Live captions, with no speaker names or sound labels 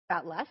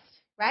about lust,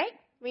 right?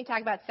 We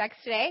talk about sex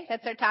today.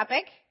 That's our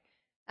topic.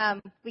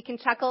 We can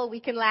chuckle,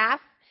 we can laugh,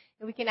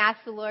 and we can ask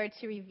the Lord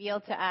to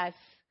reveal to us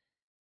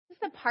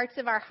just the parts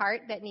of our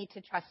heart that need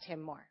to trust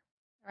Him more,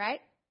 all right?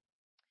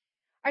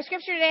 Our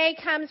scripture today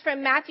comes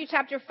from Matthew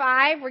chapter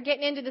 5. We're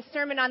getting into the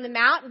Sermon on the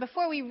Mount. And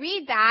before we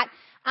read that,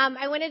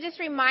 I want to just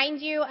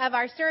remind you of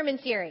our sermon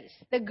series,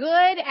 The Good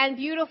and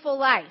Beautiful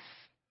Life.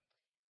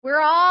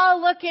 We're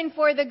all looking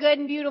for the good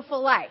and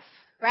beautiful life,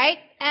 right?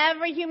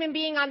 Every human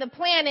being on the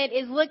planet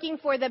is looking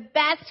for the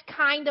best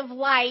kind of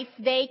life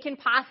they can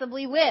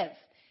possibly live.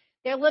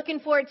 They're looking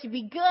for it to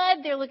be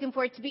good. They're looking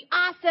for it to be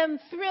awesome,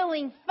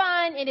 thrilling,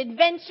 fun, and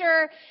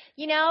adventure.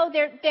 You know,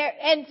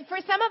 and for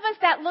some of us,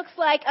 that looks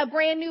like a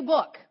brand new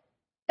book.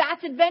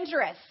 That's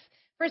adventurous.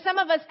 For some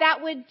of us,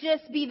 that would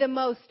just be the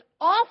most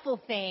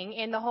awful thing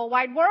in the whole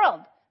wide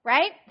world,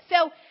 right?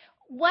 So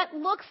what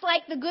looks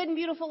like the good and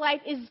beautiful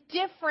life is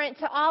different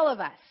to all of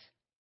us.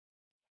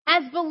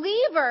 As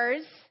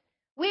believers,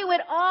 we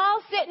would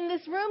all sit in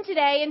this room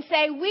today and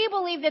say, we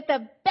believe that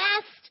the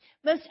best,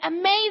 most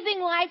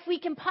amazing life we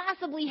can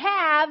possibly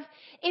have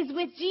is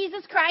with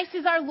Jesus Christ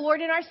as our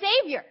Lord and our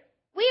Savior.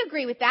 We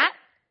agree with that.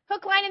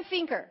 Hook, line, and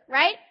sinker,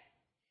 right?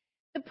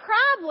 The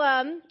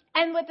problem,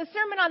 and what the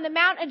Sermon on the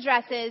Mount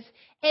addresses,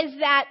 is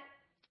that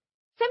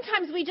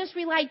sometimes we just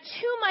rely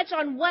too much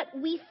on what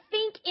we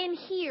think in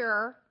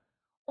here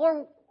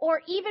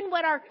or even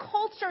what our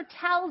culture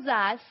tells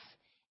us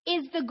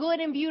is the good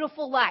and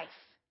beautiful life.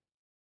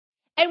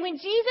 And when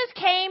Jesus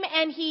came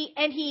and he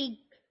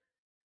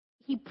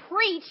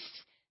preached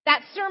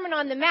that Sermon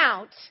on the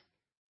Mount,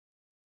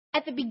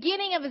 at the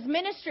beginning of his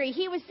ministry,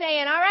 he was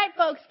saying, all right,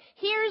 folks,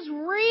 here's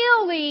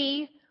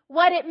really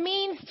what it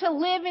means to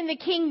live in the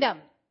kingdom.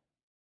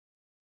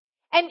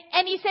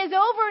 And he says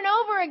over and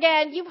over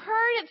again, you've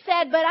heard it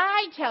said, but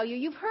I tell you.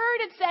 You've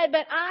heard it said,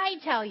 but I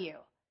tell you.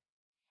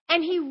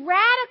 And he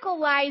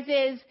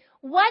radicalizes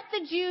what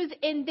the Jews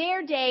in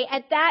their day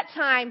at that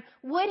time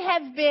would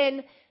have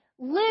been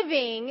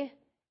living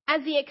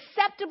as the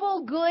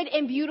acceptable, good,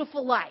 and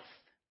beautiful life.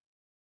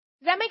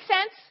 Does that make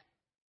sense?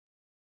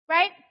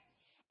 Right?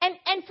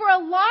 And for a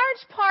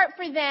large part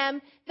for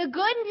them, the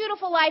good and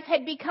beautiful life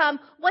had become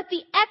what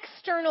the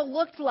external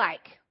looked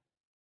like.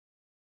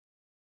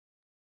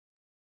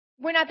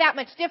 We're not that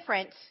much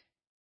different,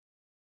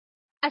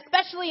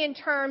 especially in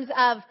terms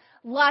of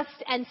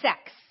lust and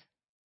sex.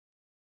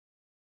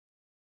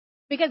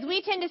 Because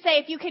we tend to say,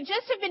 if you could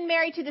just have been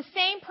married to the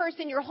same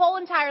person your whole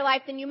entire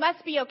life, then you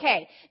must be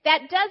okay.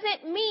 That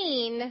doesn't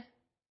mean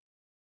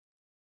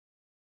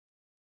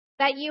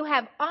that you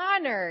have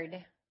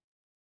honored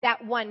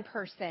that one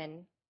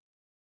person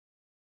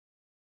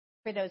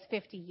for those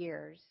 50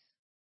 years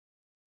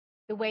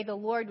the way the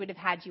Lord would have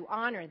had you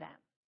honor them.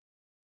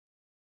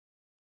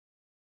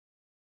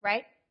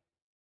 Right?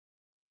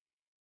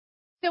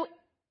 So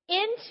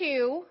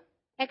into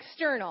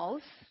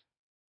externals,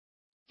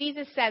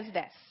 Jesus says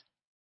this.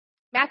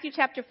 Matthew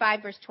chapter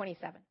 5, verse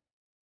 27.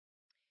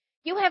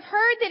 You have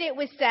heard that it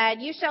was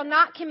said, you shall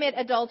not commit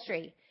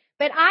adultery.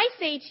 But I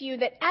say to you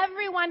that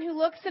everyone who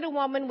looks at a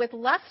woman with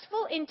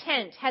lustful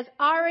intent has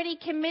already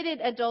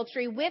committed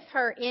adultery with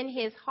her in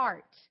his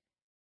heart.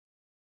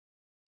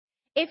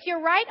 If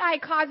your right eye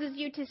causes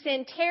you to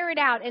sin, tear it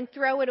out and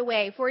throw it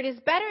away. For it is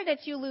better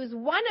that you lose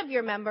one of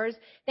your members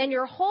than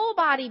your whole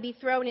body be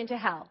thrown into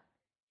hell.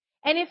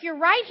 And if your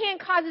right hand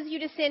causes you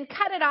to sin,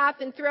 cut it off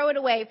and throw it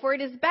away. For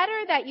it is better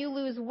that you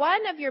lose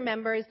one of your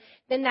members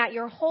than that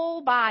your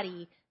whole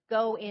body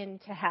go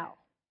into hell.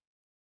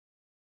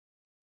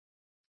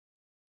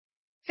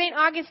 St.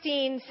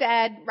 Augustine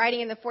said, writing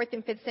in the 4th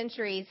and 5th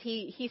centuries,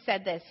 he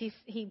said this.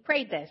 He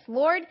prayed this.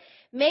 Lord,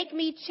 make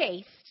me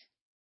chaste,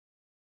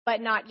 but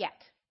not yet.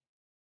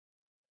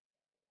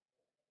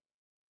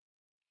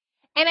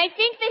 And I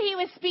think that he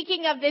was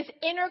speaking of this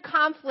inner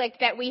conflict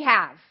that we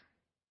have.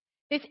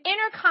 This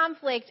inner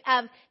conflict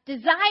of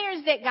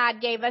desires that God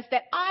gave us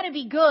that ought to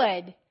be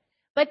good,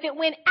 but that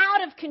when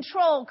out of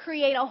control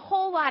create a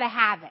whole lot of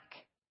havoc.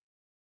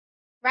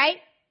 Right?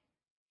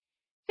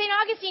 St.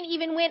 Augustine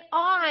even went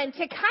on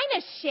to kind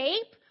of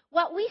shape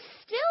what we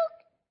still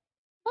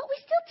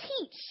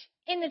teach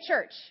in the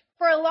church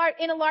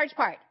in a large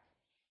part.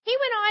 He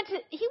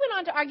went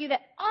on to argue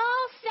that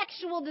all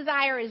sexual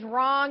desire is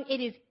wrong,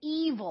 it is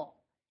evil.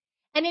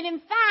 And in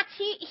fact,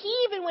 he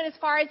even went as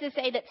far as to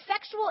say that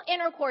sexual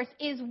intercourse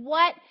is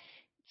what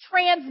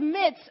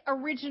transmits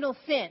original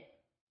sin.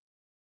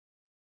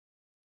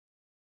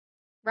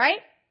 Right?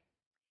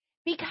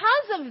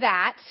 Because of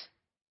that,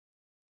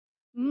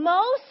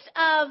 most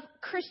of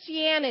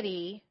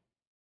Christianity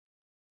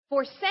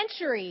for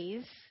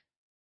centuries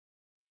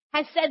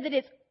has said that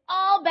it's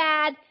all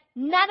bad,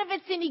 none of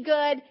it's any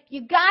good,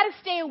 you got to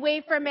stay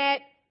away from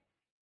it,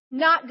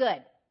 not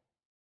good,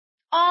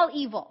 all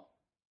evil.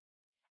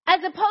 As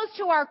opposed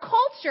to our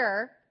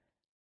culture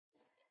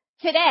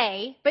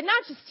today, but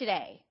not just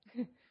today,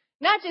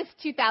 not just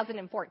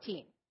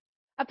 2014,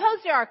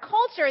 opposed to our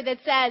culture that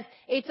says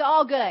it's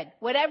all good,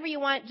 whatever you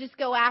want, just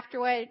go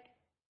after it.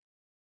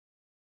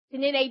 It's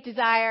an innate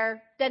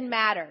desire, doesn't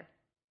matter.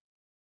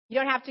 You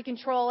don't have to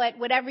control it.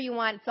 Whatever you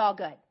want, it's all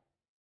good.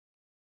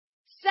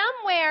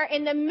 Somewhere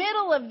in the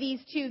middle of these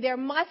two, there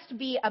must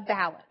be a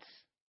balance,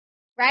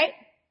 right?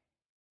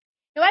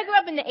 Now, I grew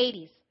up in the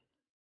 80s.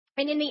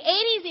 And in the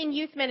 80s in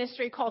youth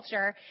ministry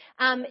culture,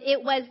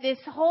 it was this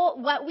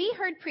whole, what we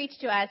heard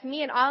preached to us,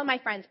 me and all of my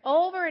friends,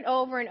 over and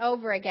over and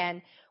over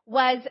again,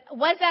 was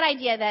that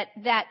idea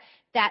that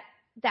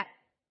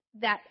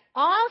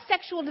all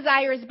sexual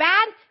desire is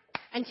bad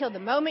until the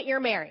moment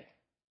you're married.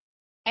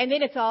 And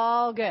then it's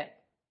all good.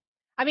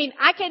 I mean,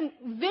 I can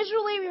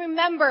visually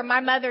remember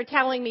my mother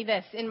telling me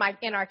this in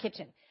our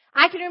kitchen.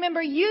 I can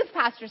remember youth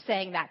pastors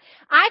saying that.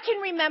 I can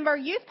remember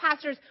youth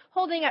pastors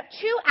holding up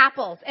 2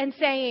 apples and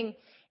saying,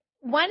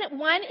 one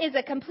is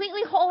a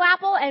completely whole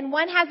apple and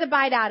one has a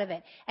bite out of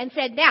it. And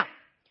said, now,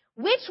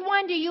 which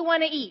one do you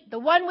want to eat? The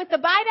one with the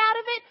bite out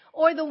of it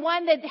or the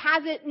one that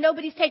has it,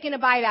 nobody's taken a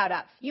bite out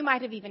of? You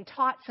might have even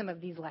taught some of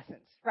these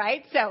lessons,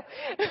 right? So,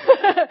 so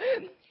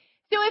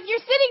if you're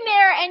sitting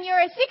there and you're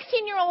a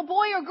 16-year-old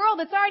boy or girl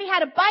that's already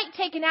had a bite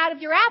taken out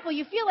of your apple,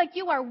 you feel like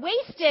you are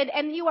wasted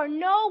and you are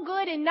no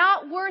good and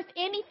not worth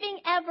anything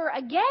ever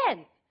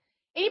again.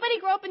 Anybody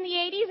grow up in the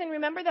 80s and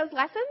remember those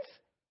lessons?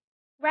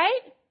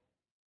 Right?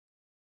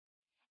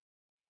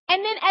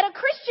 And then at a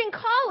Christian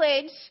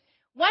college,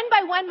 one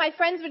by one, my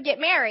friends would get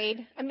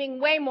married. I'm being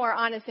way more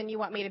honest than you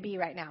want me to be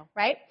right now,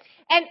 right?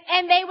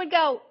 And they would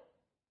go,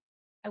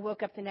 I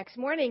woke up the next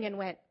morning and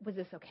went, was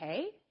this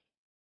okay?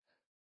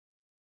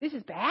 This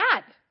is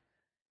bad.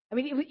 I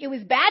mean, it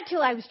was bad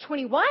till I was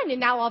 21, and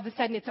now all of a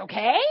sudden it's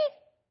okay?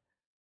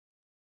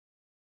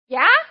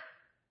 Yeah?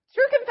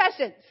 True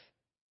confessions.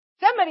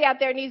 Somebody out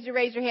there needs to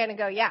raise your hand and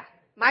go, yeah,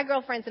 my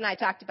girlfriends and I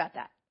talked about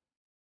that.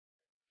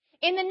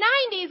 In the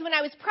 90s, when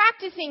I was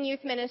practicing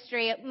youth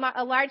ministry,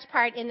 a large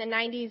part in the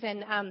 90s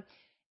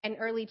and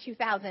early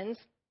 2000s,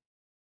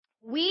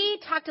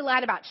 we talked a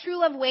lot about true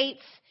love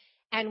waits,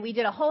 and we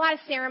did a whole lot of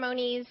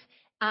ceremonies,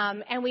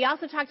 and we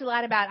also talked a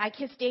lot about I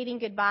kissed dating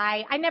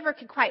goodbye. I never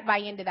could quite buy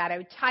into that. I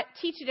would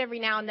teach it every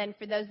now and then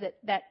for those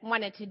that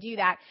wanted to do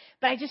that,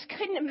 but I just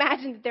couldn't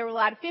imagine that there were a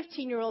lot of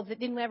 15-year-olds that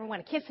didn't ever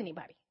want to kiss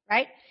anybody,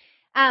 right?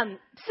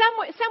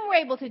 Some were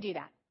able to do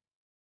that.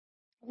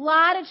 A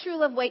lot of true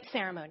love wait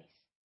ceremonies.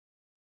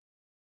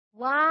 A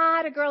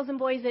lot of girls and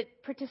boys that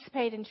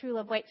participate in true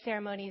love wait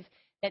ceremonies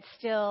that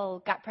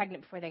still got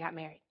pregnant before they got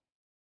married.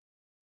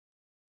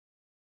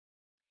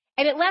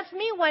 And it left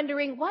me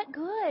wondering, what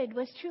good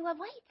was true love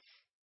waits?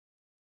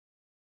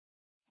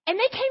 And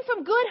they came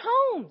from good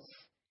homes.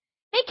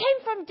 They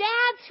came from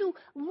dads who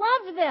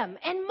loved them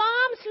and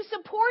moms who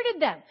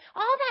supported them.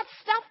 All that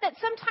stuff that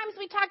sometimes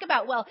we talk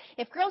about. Well,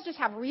 if girls just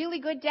have really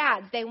good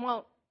dads, they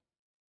won't.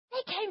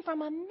 They came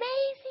from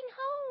amazing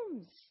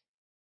homes.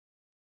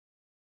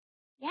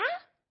 Yeah?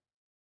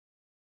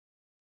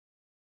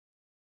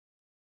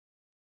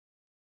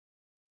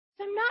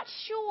 So I'm not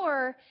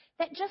sure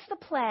that just the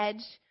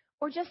pledge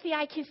or just the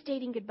I kissed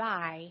dating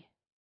goodbye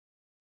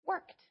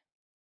worked.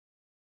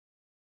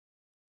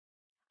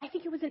 I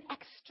think it was an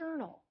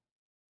external,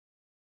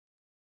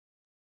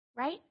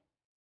 right?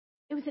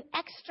 It was an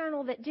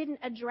external that didn't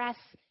address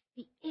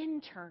the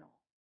internal.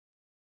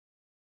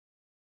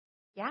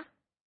 Yeah?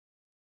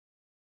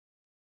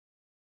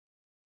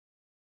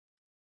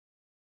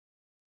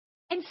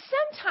 And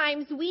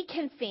sometimes we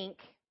can think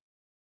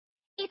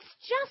it's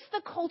just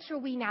the culture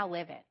we now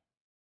live in.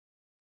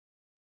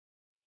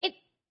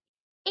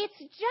 It's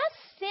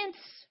just since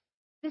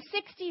the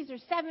 60s or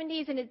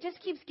 70s, and it just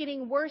keeps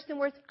getting worse and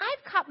worse.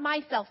 I've caught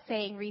myself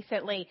saying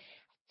recently,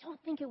 I don't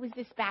think it was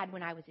this bad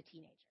when I was a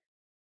teenager.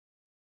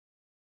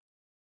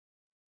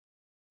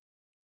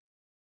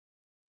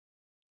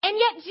 And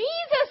yet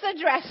Jesus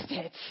addressed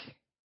it.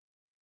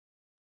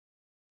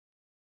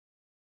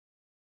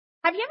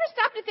 Have you ever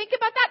stopped to think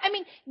about that? I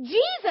mean,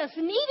 Jesus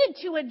needed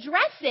to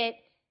address it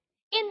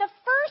in the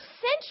first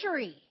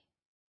century.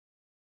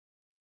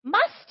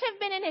 Must have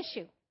been an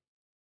issue.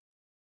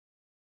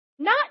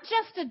 Not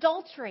just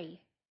adultery,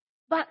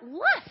 but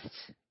lust,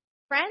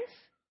 friends.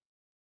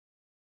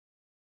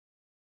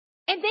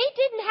 And they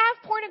didn't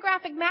have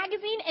pornographic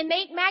magazines, and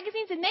they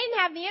didn't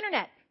have the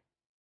internet.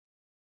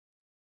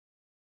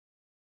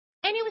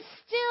 And it was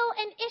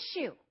still an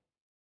issue.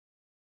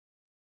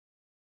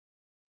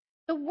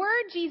 The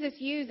word Jesus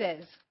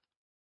uses,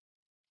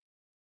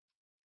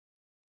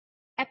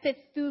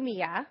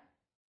 epithumia,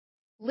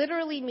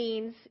 literally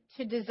means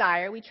to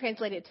desire. We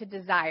translate it to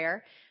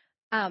desire.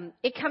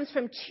 It comes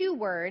from 2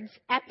 words,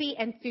 epi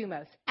and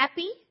thumos.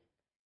 Epi,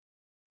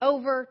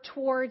 over,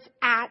 towards,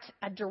 at,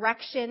 a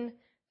direction.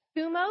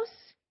 Thumos,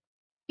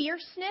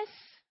 fierceness,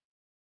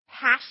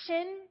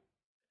 passion,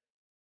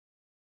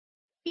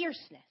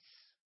 fierceness.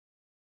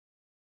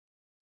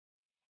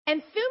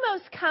 And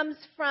thumos comes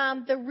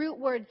from the root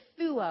word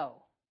thuo.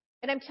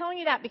 And I'm telling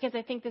you that because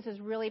I think this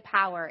is really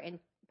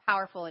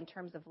powerful in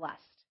terms of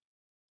lust,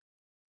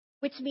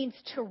 which means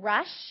to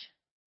rush,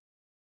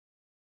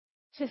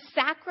 to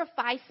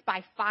sacrifice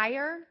by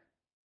fire,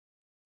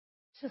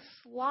 to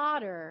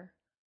slaughter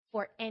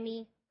for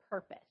any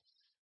purpose.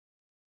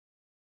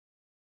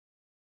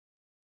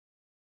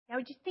 Now,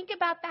 would you think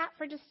about that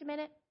for just a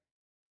minute?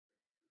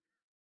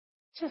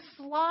 To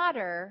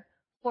slaughter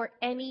for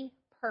any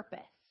purpose.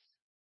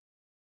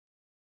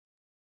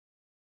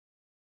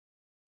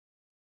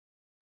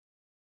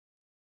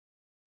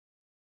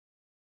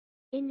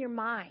 In your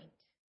mind.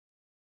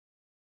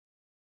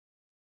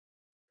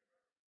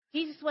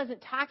 Jesus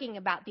wasn't talking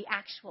about the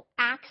actual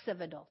acts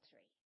of adultery.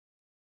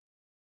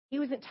 He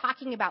wasn't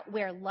talking about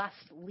where lust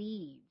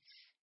leads.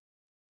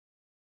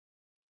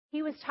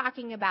 He was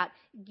talking about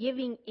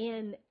giving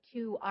in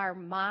to our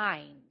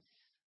minds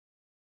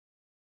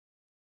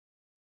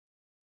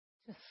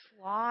to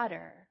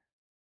slaughter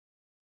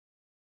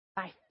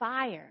by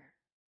fire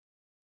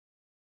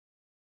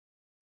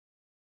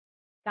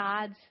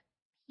God's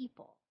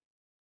people.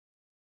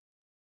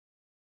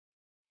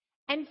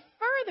 And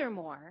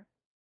furthermore,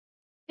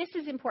 this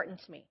is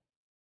important to me.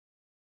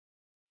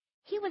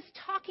 He was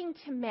talking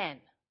to men.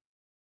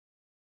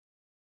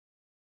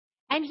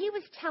 And he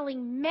was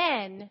telling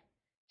men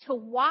to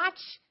watch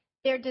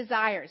their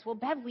desires. Well,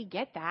 Bev, we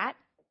get that.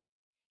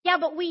 Yeah,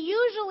 but we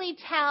usually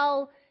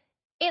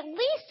at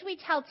least we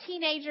tell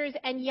teenagers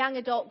and young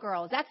adult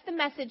girls. That's the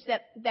message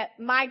that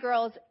my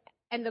girls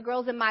and the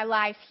girls in my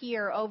life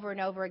hear over and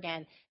over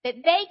again, that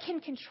they can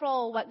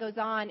control what goes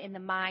on in the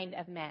mind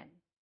of men.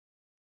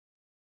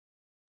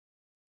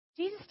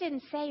 Jesus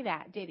didn't say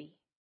that, did he?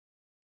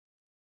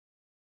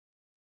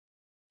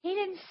 He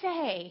didn't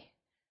say,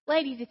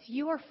 ladies, it's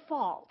your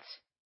fault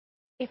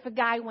if a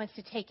guy wants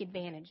to take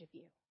advantage of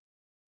you.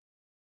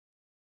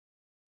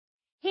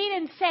 He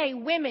didn't say,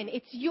 women,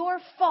 it's your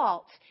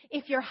fault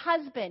if your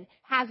husband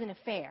has an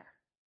affair.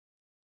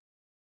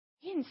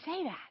 He didn't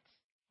say that.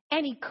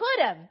 And he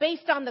could have,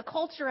 based on the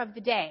culture of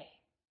the day.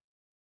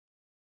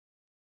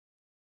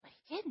 But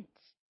he didn't.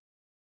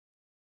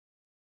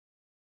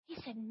 He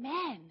said,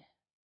 men,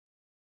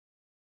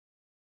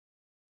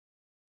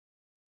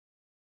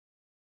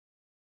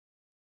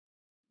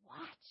 watch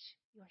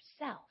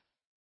yourself.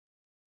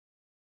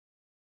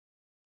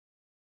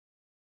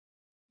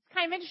 It's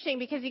kind of interesting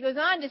because he goes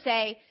on to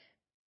say,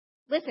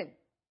 listen,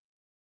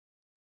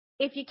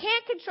 if you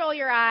can't control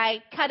your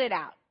eye, cut it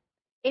out.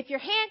 If your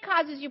hand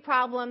causes you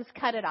problems,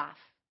 cut it off.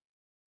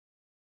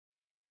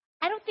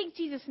 I don't think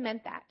Jesus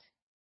meant that.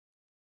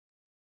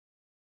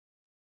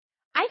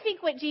 I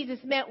think what Jesus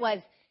meant was,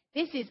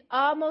 this is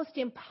almost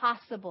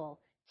impossible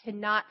to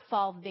not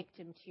fall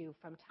victim to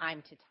from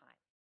time to time.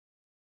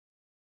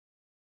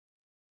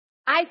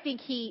 I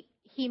think he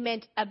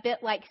meant a bit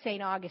like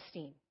St.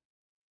 Augustine.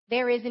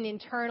 There is an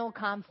internal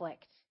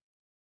conflict.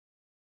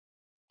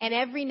 And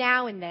every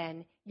now and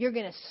then, you're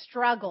going to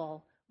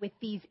struggle with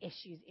these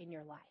issues in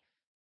your life.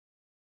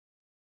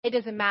 It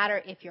doesn't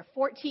matter if you're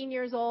 14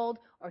 years old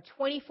or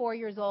 24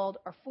 years old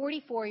or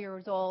 44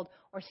 years old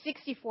or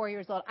 64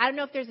 years old. I don't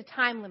know if there's a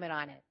time limit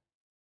on it,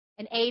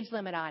 an age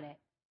limit on it.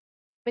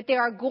 But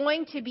there are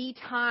going to be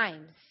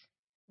times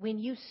when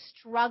you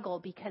struggle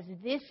because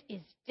this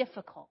is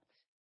difficult.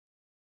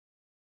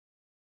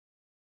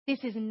 This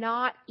is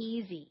not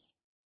easy.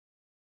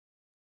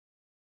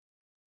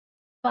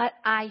 But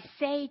I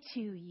say to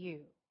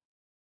you,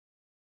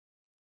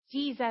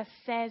 Jesus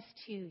says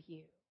to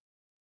you,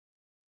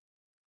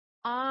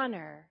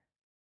 honor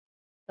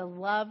the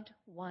loved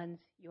ones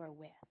you're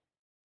with.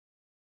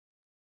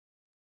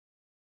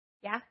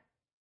 Yeah?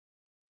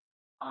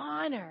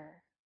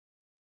 Honor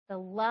the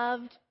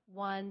loved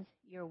ones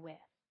you're with.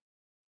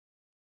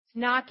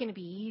 It's not going to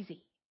be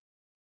easy.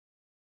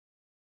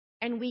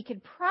 And we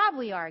could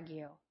probably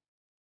argue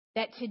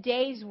that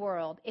today's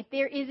world, if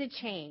there is a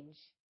change,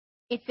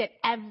 it's that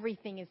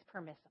everything is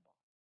permissible.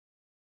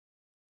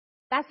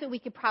 That's what we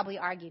could probably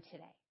argue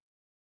today.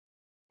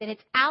 That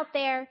it's out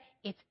there,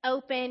 it's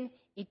open,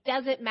 it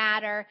doesn't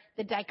matter.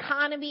 The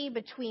dichotomy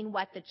between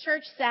what the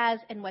church says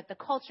and what the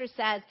culture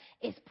says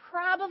is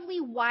probably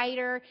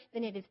wider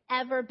than it has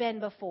ever been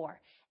before.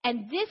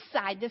 And this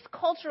side, this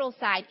cultural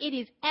side, it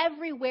is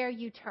everywhere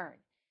you turn.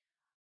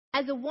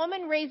 As a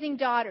woman raising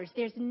daughters,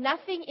 there's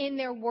nothing in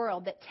their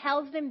world that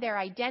tells them their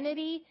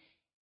identity.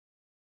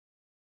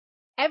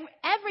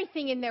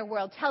 Everything in their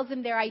world tells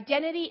them their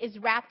identity is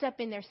wrapped up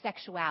in their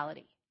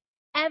sexuality.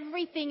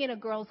 Everything in a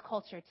girl's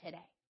culture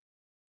today.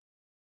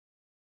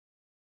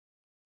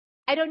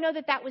 I don't know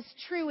that that was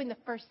true in the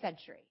first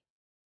century.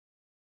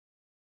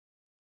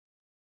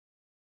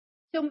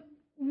 So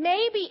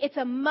maybe it's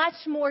a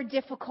much more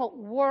difficult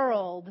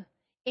world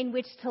in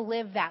which to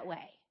live that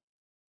way.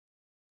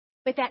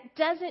 But that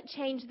doesn't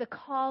change the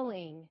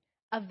calling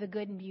of the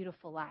good and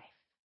beautiful life.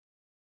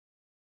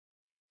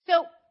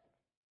 So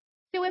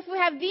if we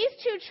have these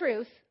two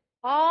truths,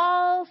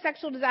 all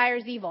sexual desire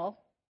is evil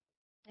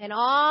and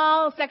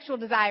all sexual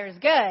desire is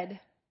good,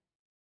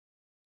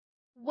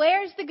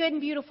 where's the good and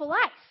beautiful life?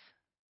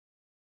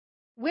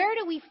 Where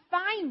do we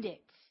find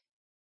it?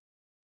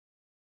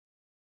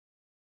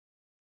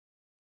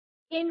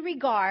 In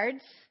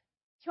regards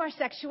to our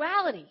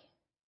sexuality.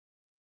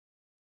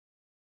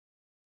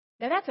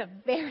 Now, that's a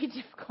very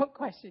difficult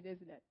question,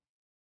 isn't it?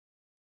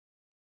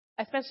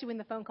 Especially when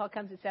the phone call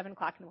comes at 7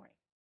 o'clock in the morning.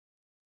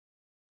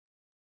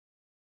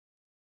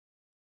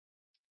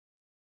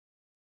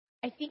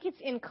 I think it's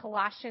in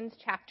Colossians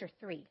chapter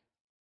 3.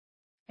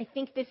 I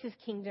think this is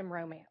kingdom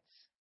romance.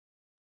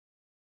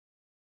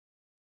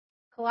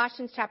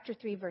 Colossians chapter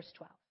 3, verse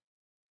 12.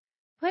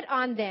 Put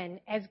on then,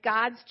 as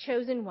God's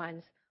chosen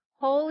ones,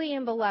 holy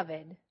and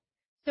beloved.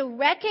 So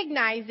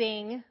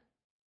recognizing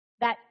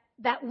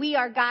that we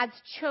are God's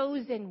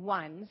chosen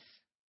ones,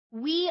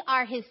 we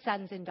are his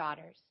sons and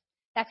daughters.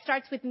 That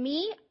starts with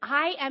me.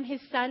 I am his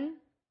son,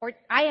 or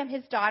I am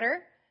his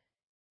daughter.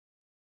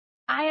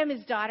 I am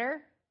his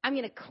daughter. I'm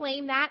going to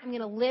claim that. I'm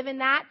going to live in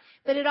that.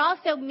 But it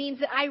also means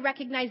that I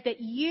recognize that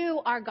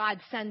you are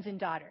God's sons and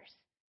daughters.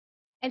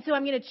 And so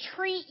I'm going to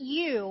treat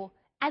you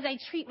as I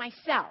treat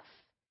myself,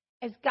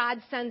 as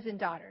God's sons and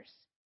daughters.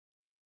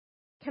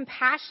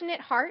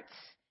 Compassionate hearts,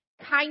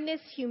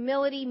 kindness,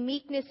 humility,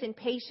 meekness, and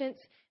patience,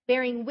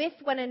 bearing with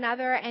one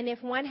another, and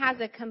if one has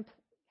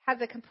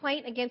a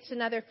complaint against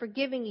another,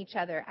 forgiving each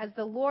other, as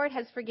the Lord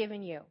has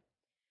forgiven you.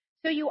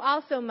 So you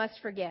also must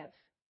forgive.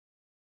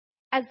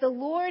 As the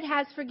Lord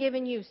has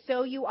forgiven you,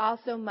 so you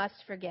also must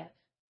forgive.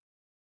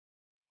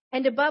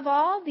 And above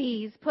all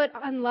these, put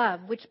on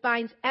love, which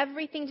binds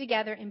everything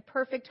together in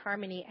perfect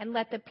harmony, and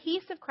let the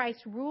peace of Christ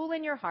rule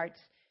in your hearts,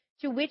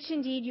 to which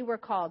indeed you were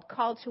called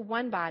to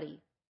one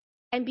body.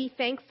 And be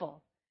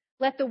thankful.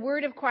 Let the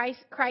word of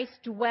Christ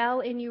dwell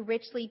in you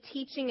richly,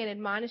 teaching and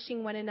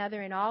admonishing one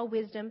another in all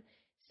wisdom,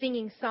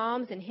 singing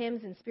psalms and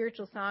hymns and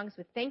spiritual songs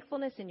with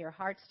thankfulness in your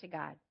hearts to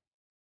God.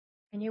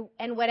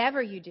 And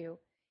whatever you do,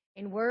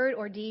 in word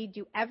or deed,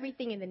 do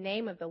everything in the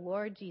name of the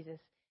Lord Jesus,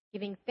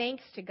 giving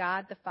thanks to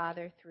God the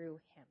Father through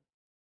him.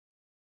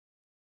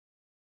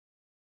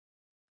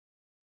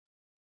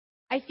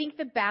 I think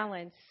the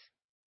balance,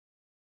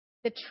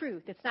 the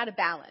truth, it's not a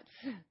balance.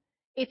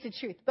 It's a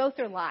truth. Both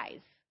are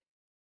lies,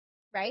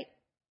 right?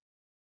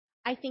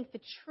 I think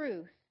the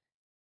truth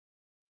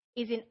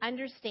is in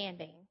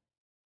understanding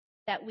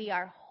that we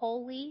are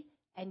holy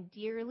and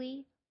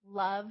dearly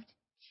loved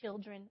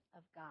children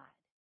of God.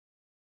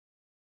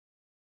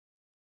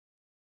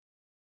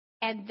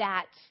 And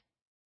that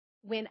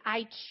when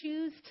I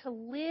choose to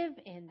live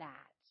in that,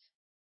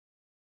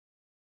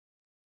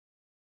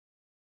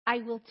 I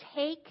will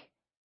take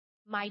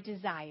my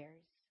desires,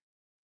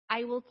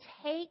 I will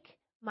take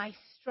my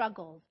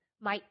struggles,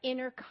 my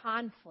inner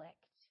conflict,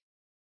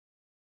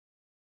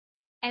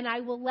 and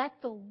I will let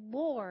the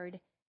Lord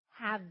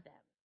have them.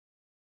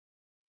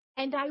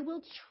 And I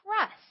will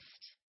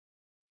trust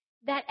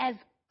that as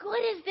good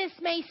as this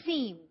may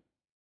seem,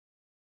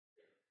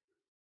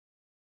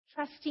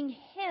 trusting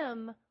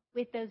him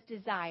with those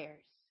desires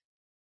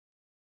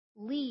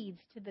leads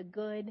to the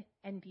good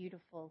and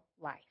beautiful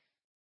life.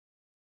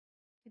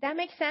 Did that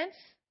make sense?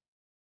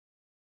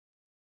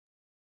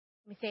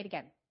 Let me say it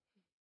again.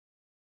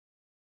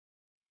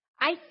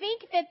 I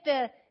think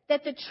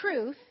that the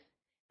truth,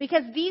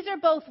 because these are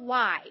both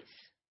lies.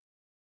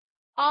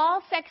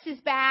 All sex is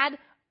bad,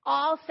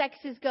 all sex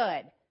is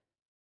good.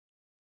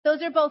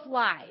 Those are both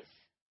lies.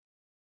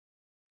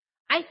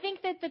 I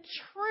think that the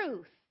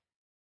truth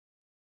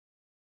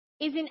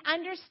is in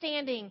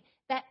understanding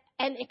that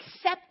and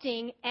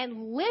accepting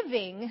and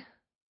living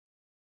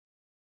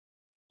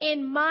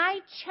in my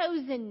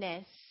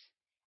chosenness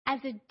as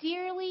a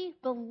dearly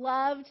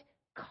beloved,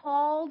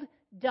 called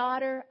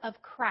daughter of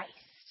Christ.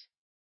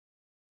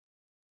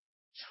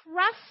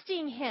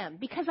 Trusting him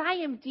because I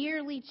am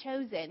dearly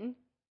chosen,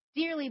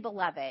 dearly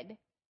beloved.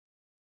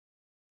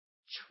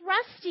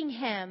 Trusting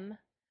him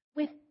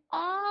with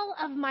all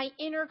of my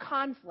inner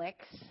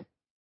conflicts,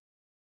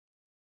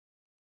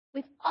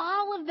 with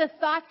all of the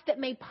thoughts that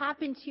may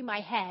pop into my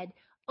head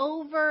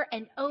over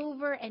and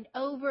over and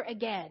over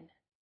again.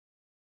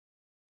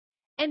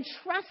 And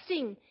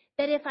trusting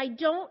that if I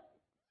don't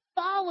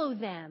follow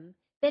them,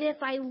 that if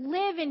I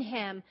live in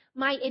him,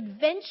 my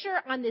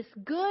adventure on this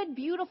good,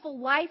 beautiful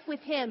life with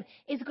him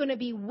is going to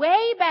be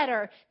way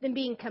better than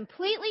being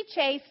completely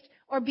chaste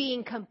or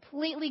being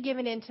completely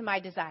given in to my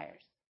desires.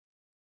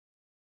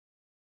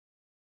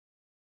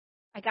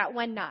 I got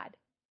one nod.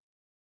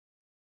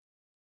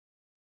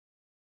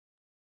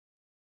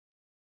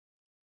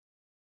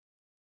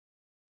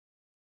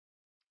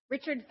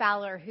 Richard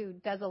Fowler, who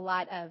does a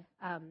lot of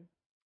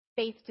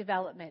faith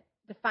development,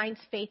 defines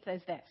faith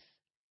as this: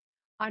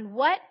 on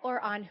what or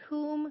on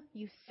whom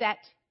you set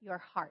your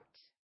heart.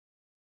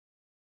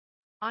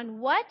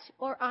 On what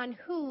or on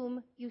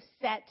whom you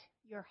set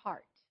your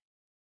heart.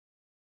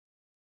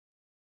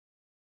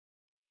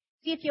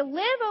 See, if you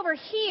live over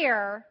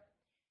here,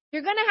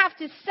 you're going to have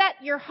to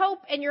set your hope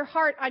and your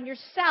heart on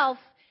yourself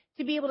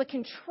to be able to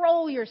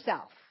control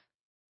yourself.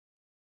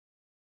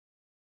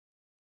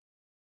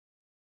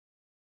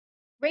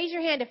 Raise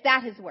your hand if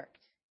that has worked.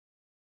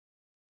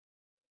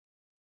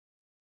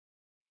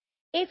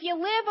 If you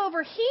live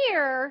over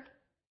here,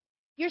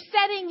 you're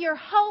setting your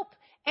hope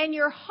and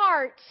your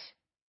heart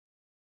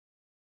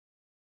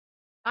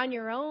on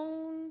your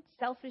own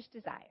selfish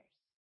desires,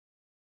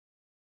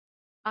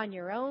 on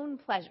your own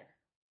pleasure.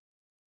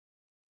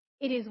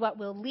 It is what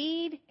will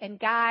lead and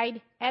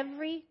guide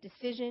every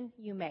decision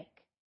you make.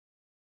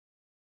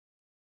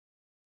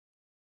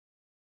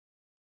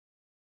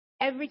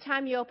 Every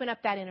time you open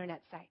up that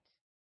internet site.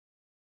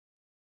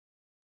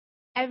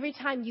 Every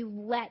time you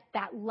let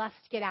that lust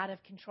get out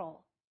of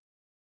control.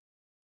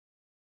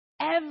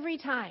 Every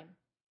time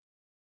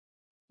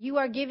you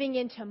are giving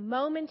into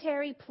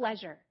momentary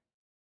pleasure,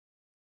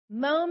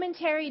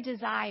 momentary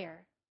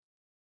desire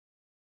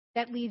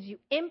that leaves you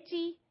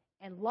empty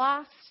and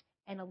lost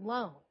and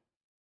alone.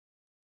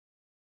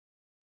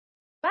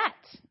 But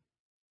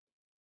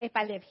if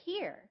I live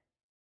here,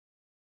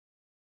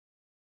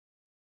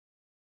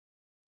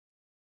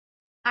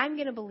 I'm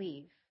going to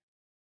believe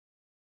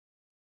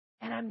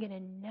and I'm going to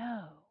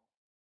know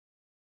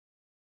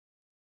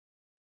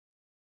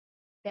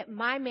that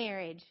my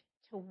marriage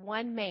to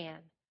one man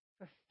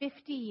for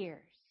 50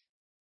 years,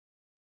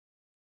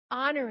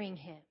 honoring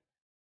him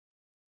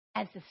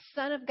as the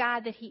Son of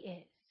God that he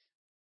is,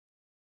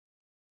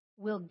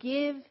 will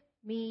give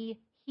me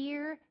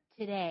here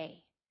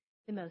today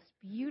the most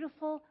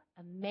beautiful,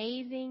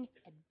 amazing,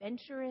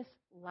 adventurous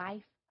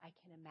life I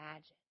can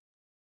imagine.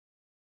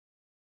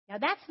 Now,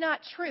 that's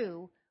not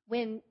true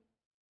when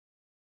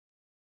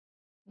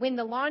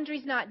the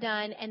laundry's not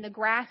done and the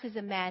grass is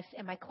a mess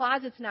and my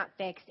closet's not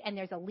fixed and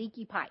there's a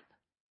leaky pipe.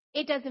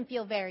 It doesn't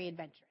feel very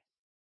adventurous.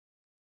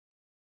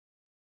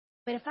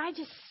 But if I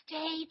just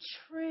stay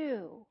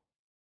true,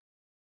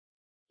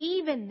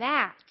 even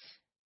that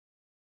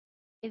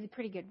is a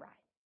pretty good ride.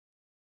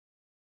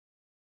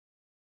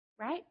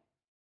 Right?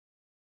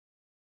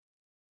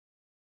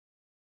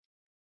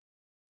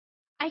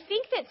 I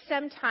think that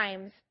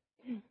sometimes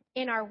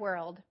in our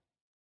world,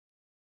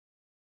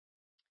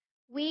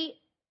 we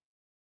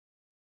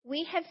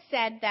have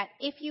said that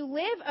if you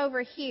live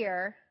over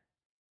here,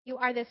 you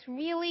are this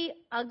really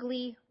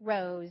ugly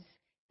rose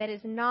that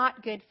is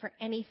not good for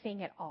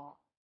anything at all.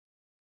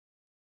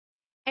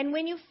 And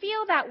when you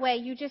feel that way,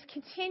 you just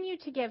continue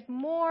to give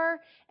more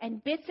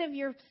and bits of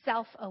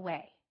yourself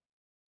away.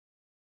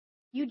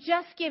 You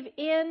just give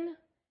in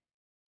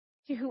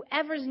to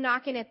whoever's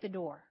knocking at the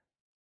door.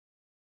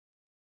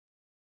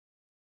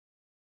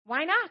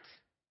 Why not?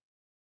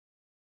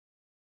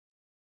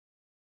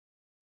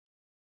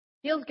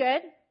 Feels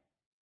good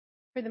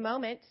for the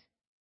moment.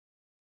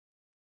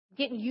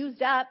 Getting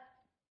used up,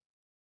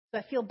 so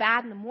I feel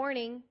bad in the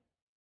morning.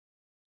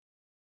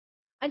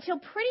 Until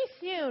pretty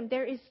soon,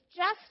 there is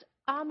just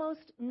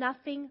almost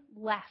nothing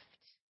left.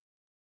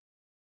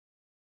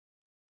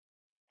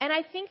 And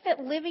I think that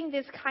living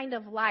this kind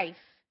of life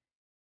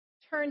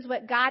turns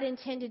what God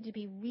intended to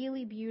be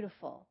really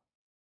beautiful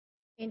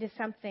into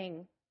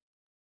something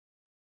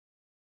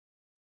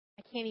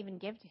I can't even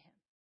give to him.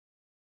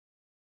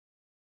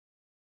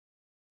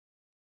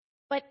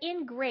 But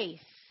in grace,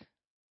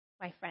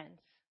 my friends,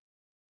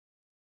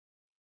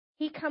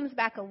 he comes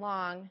back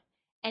along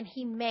and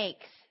he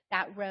makes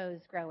that rose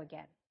grow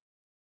again.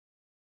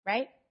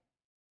 Right?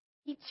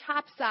 He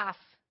chops off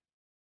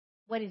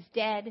what is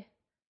dead,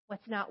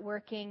 what's not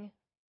working,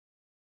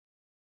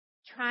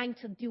 trying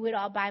to do it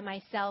all by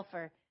myself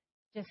or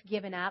just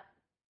giving up.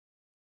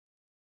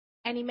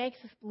 And he makes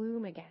us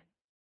bloom again.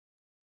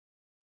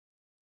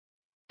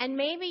 And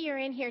maybe you're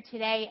in here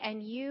today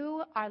and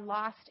you are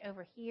lost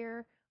over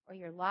here or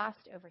you're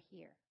lost over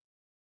here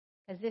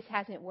because this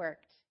hasn't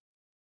worked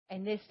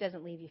and this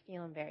doesn't leave you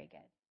feeling very good.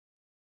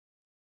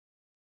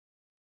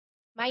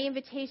 My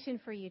invitation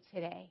for you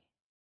today,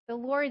 the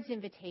Lord's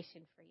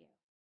invitation for you,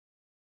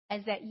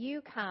 is that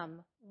you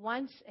come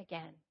once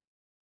again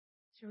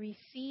to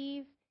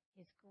receive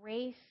his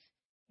grace,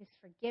 his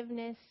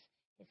forgiveness,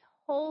 his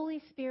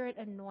Holy Spirit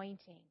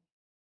anointing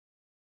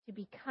to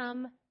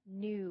become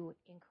new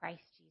in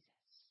Christ Jesus.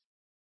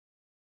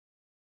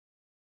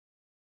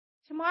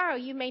 Tomorrow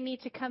you may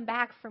need to come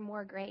back for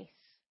more grace.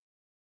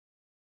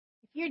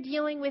 If you're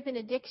dealing with an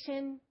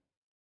addiction,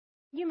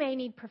 you may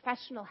need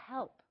professional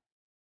help.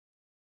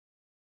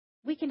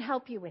 We can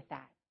help you with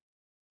that.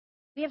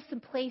 We have some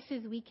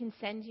places we can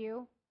send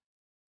you.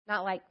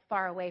 Not like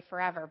far away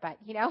forever, but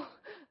like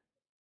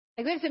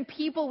we have some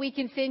people we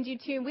can send you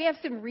to. We have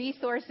some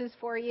resources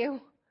for you.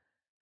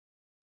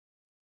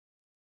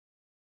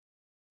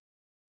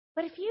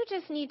 But if you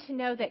just need to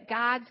know that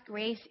God's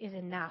grace is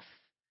enough,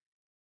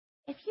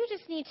 if you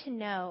just need to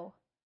know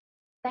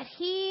that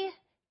he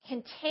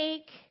can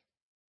take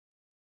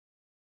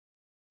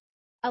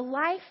a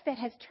life that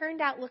has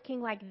turned out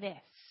looking like this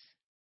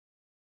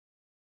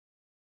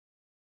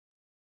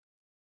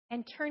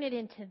and turn it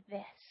into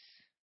this,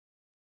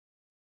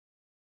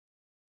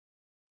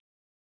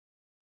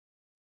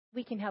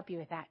 we can help you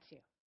with that too.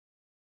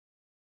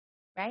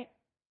 Right?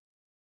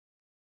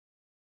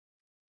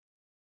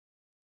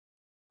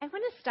 I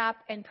want to stop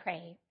and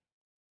pray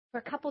for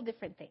a couple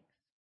different things.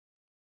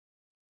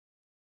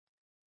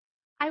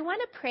 I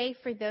want to pray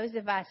for those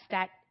of us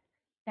that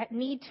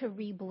need to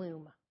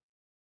rebloom.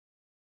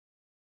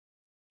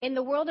 In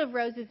the world of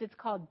roses, it's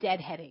called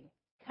deadheading.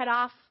 Cut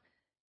off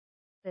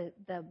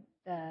the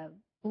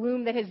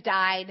bloom that has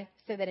died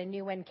so that a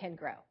new one can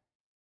grow.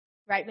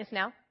 Right, Miss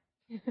Nell?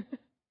 And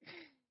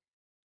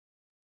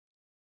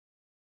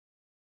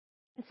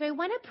so I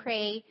want to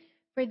pray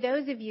for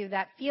those of you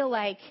that feel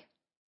like,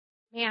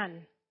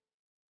 man,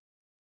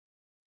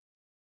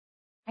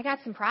 I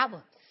got some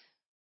problems.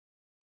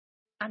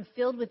 I'm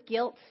filled with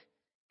guilt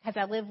because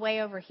I live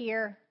way over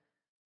here.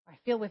 I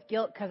feel with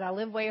guilt because I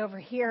live way over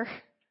here.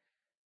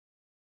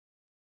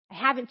 I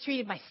haven't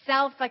treated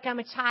myself like I'm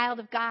a child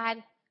of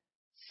God.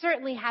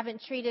 Certainly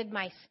haven't treated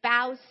my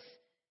spouse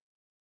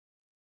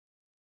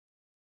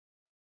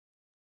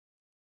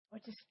or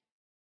just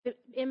the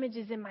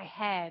images in my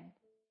head.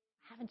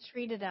 I haven't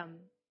treated them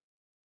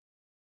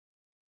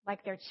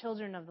like they're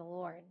children of the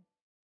Lord.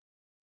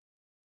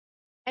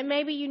 And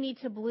maybe you need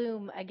to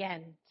bloom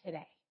again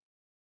today.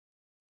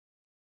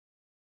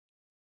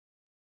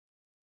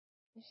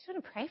 You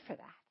shouldn't pray for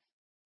that.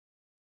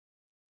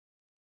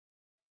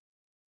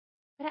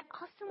 But I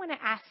also want to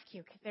ask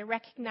you, because I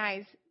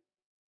recognize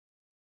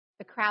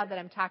the crowd that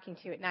I'm talking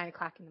to at 9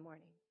 o'clock in the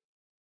morning.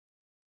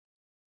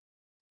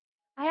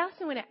 I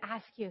also want to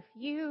ask you if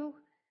you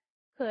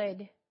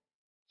could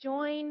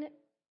join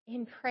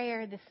in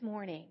prayer this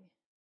morning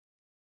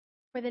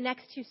for the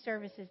next two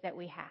services that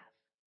we have.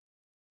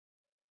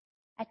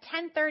 At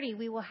 10:30,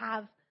 we will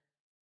have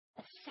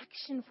a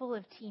section full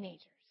of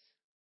teenagers.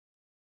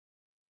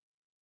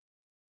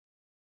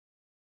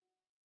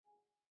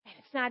 And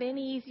it's not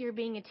any easier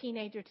being a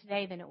teenager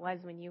today than it was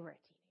when you were a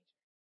teenager.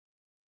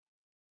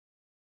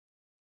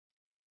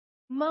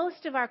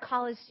 Most of our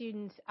college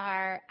students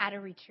are at a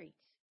retreat.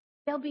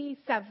 There'll be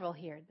several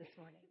here this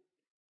morning.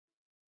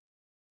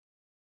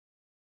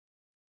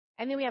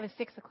 And then we have a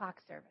 6 o'clock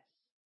service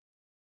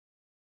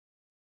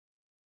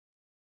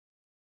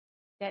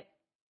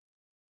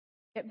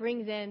that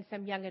brings in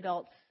some young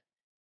adults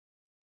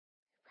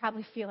who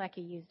probably feel like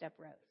a used up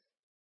rose.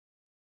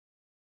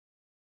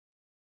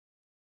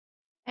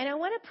 And I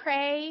want to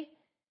pray.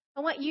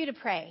 I want you to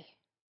pray.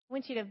 I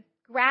want you to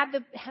grab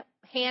the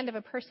hand of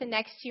a person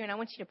next to you, and I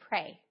want you to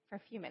pray for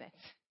a few minutes.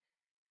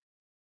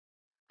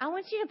 I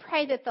want you to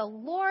pray that the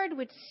Lord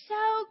would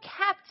so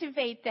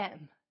captivate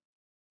them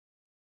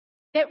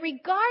that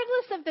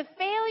regardless of the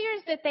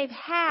failures that they've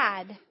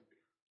had,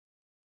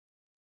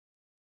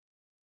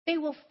 they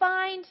will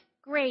find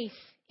grace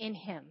in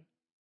Him.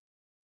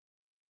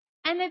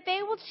 And that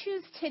they will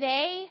choose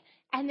today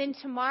and then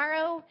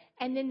tomorrow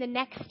and then the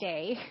next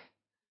day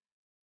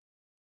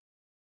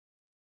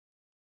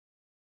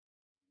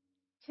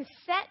to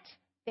set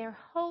their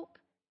hope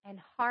and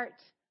heart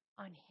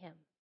on Him.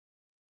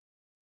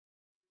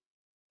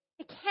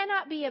 It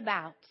cannot be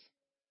about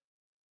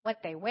what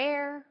they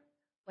wear,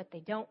 what they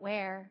don't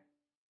wear.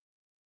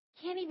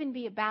 It can't even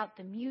be about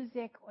the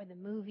music or the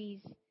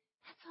movies.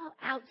 That's all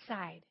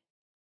outside.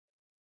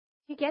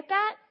 You get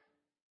that?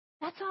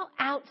 That's all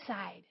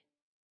outside.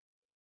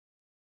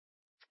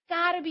 It's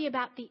got to be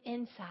about the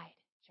inside,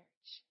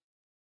 church.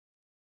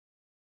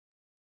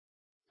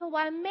 So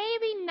while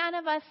maybe none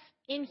of us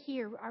in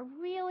here are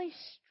really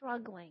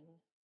struggling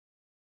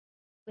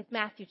with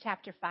Matthew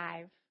chapter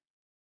 5,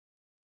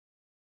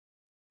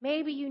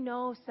 maybe you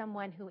know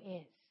someone who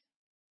is.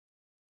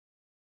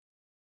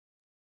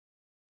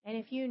 And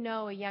if you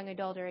know a young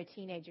adult or a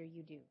teenager,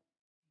 you do.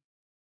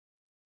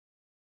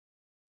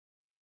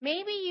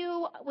 Maybe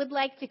you would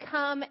like to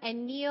come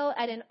and kneel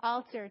at an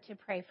altar to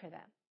pray for them.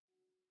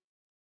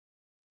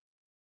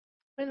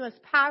 One of the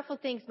most powerful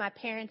things my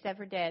parents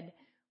ever did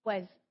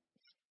was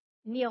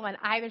kneel on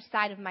either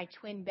side of my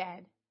twin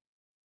bed,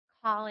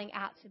 calling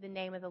out to the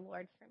name of the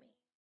Lord for me.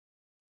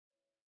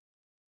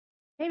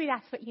 Maybe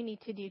that's what you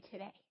need to do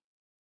today.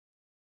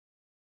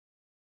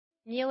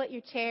 Kneel at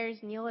your chairs,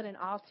 kneel at an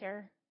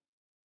altar.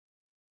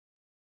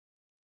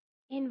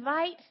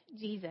 Invite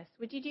Jesus.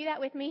 Would you do that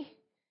with me?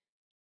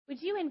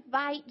 Would you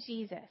invite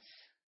Jesus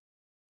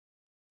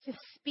to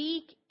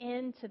speak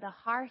into the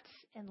hearts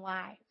and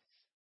lives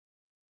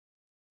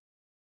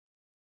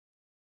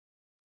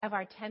of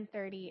our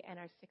 10:30 and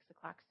our 6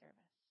 o'clock service?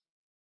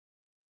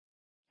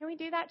 Can we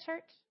do that,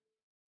 church?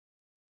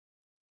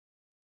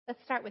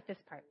 Let's start with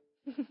this part.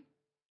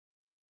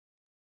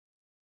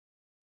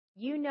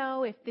 You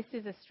know if this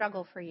is a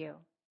struggle for you.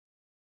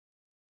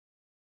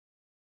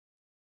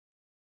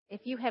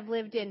 If you have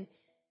lived in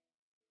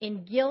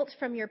guilt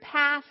from your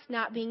past,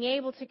 not being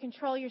able to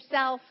control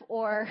yourself,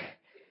 or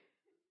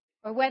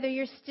whether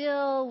you're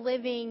still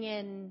living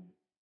in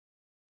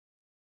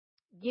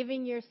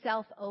giving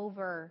yourself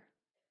over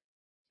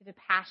to the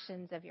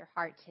passions of your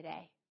heart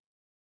today.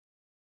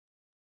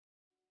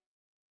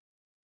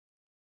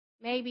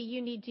 Maybe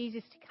you need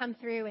Jesus to come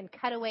through and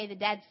cut away the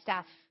dead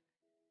stuff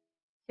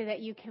so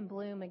that you can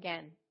bloom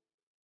again.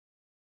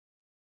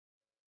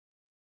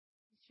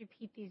 Just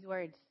repeat these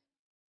words.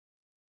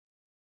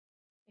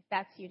 If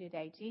that's you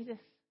today, Jesus,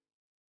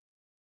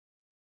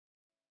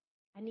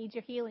 I need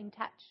your healing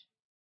touch.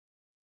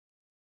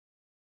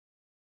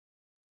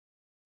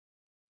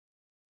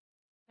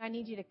 I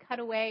need you to cut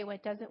away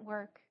what doesn't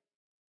work.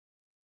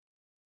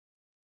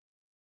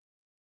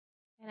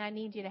 And I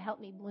need you to help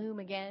me bloom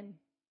again.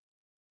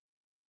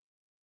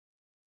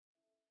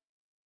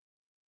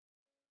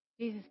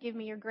 Jesus, give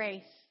me your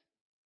grace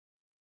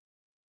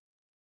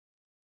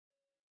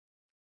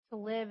to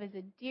live as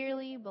a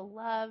dearly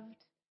beloved,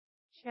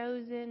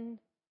 chosen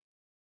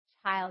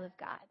child of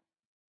God.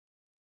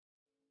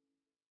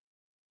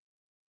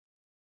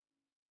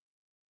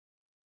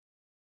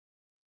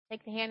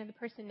 Take the hand of the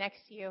person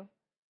next to you.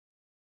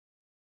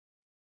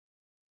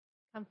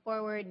 Come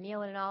forward,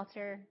 kneel at an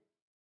altar.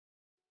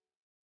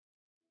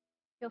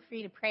 Feel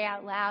free to pray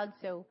out loud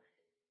so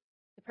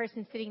the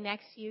person sitting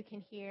next to you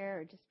can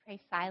hear, or just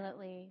pray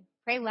silently.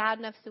 Pray loud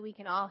enough so we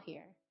can all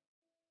hear.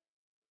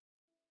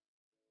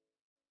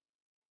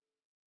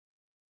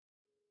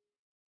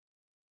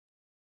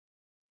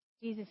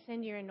 Jesus,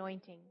 send your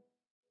anointing.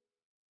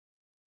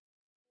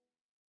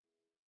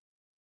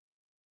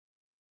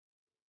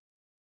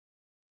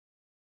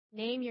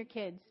 Name your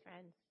kids,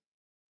 friends.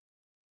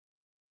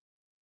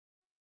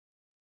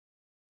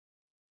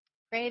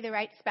 Pray the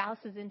right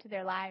spouses into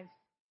their lives.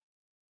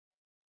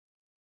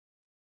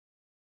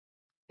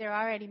 They're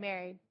already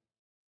married.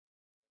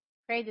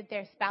 Pray that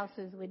their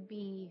spouses would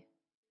be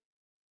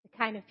the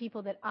kind of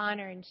people that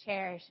honor and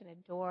cherish and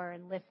adore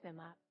and lift them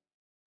up.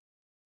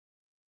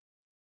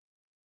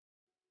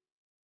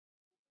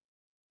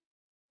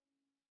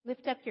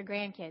 Lift up your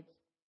grandkids.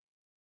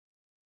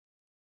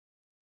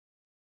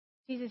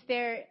 Jesus,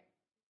 there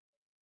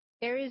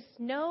is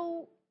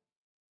no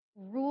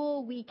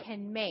rule we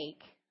can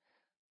make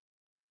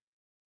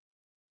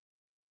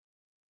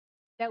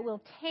that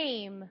will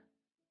tame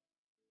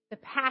the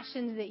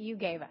passions that you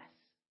gave us.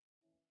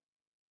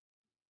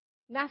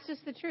 And that's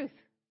just the truth.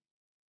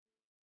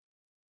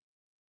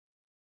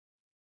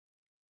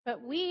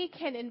 But we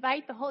can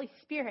invite the Holy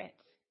Spirit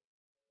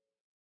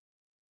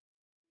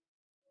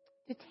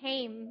to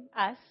tame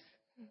us,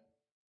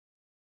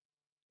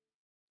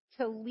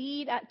 to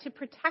lead us, to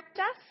protect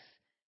us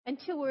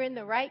until we're in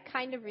the right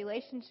kind of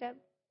relationship,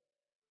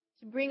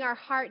 to bring our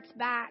hearts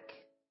back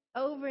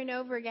over and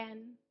over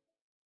again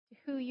to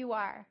who you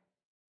are,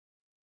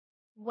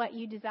 what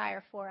you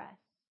desire for us.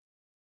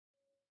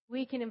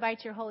 We can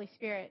invite your Holy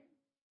Spirit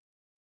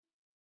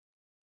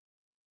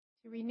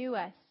to renew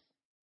us.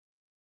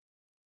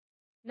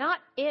 Not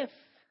if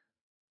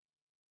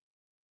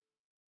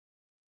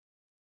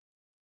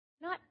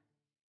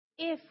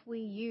we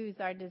use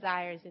our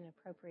desires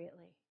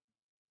inappropriately,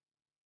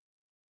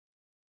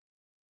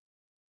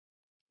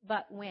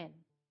 but when.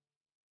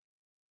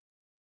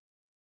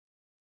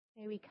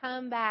 May we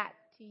come back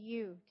to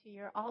you, to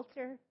your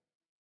altar,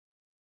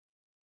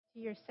 to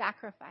your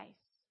sacrifice,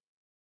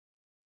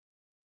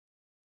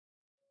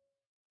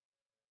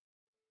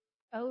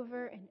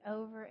 over and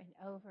over and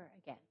over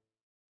again.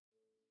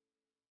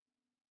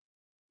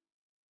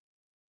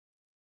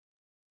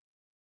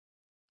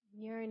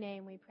 In your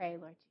name we pray,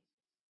 Lord Jesus.